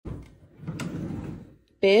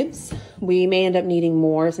Bibs, we may end up needing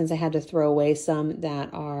more since I had to throw away some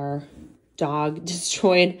that are dog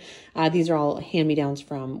destroyed. These are all hand-me-downs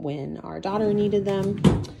from when our daughter needed them.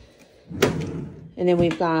 And then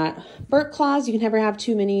we've got burp cloths. You can never have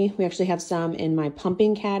too many. We actually have some in my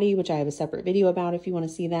pumping caddy, which I have a separate video about if you want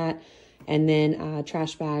to see that. And then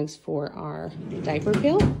trash bags for our diaper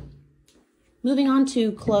pail. Moving on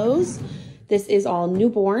to clothes. This is all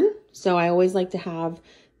newborn. So I always like to have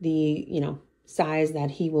the, size that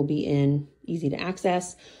he will be in, easy to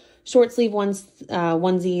access. Short sleeve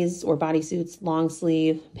onesies or bodysuits, long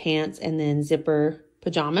sleeve pants, and then zipper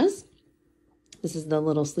pajamas. This is the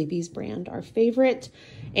Little Sleepies brand, our favorite.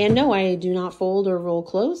 And no, I do not fold or roll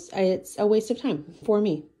clothes. It's a waste of time for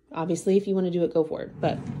me. Obviously, if you want to do it, go for it.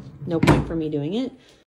 But no point for me doing it.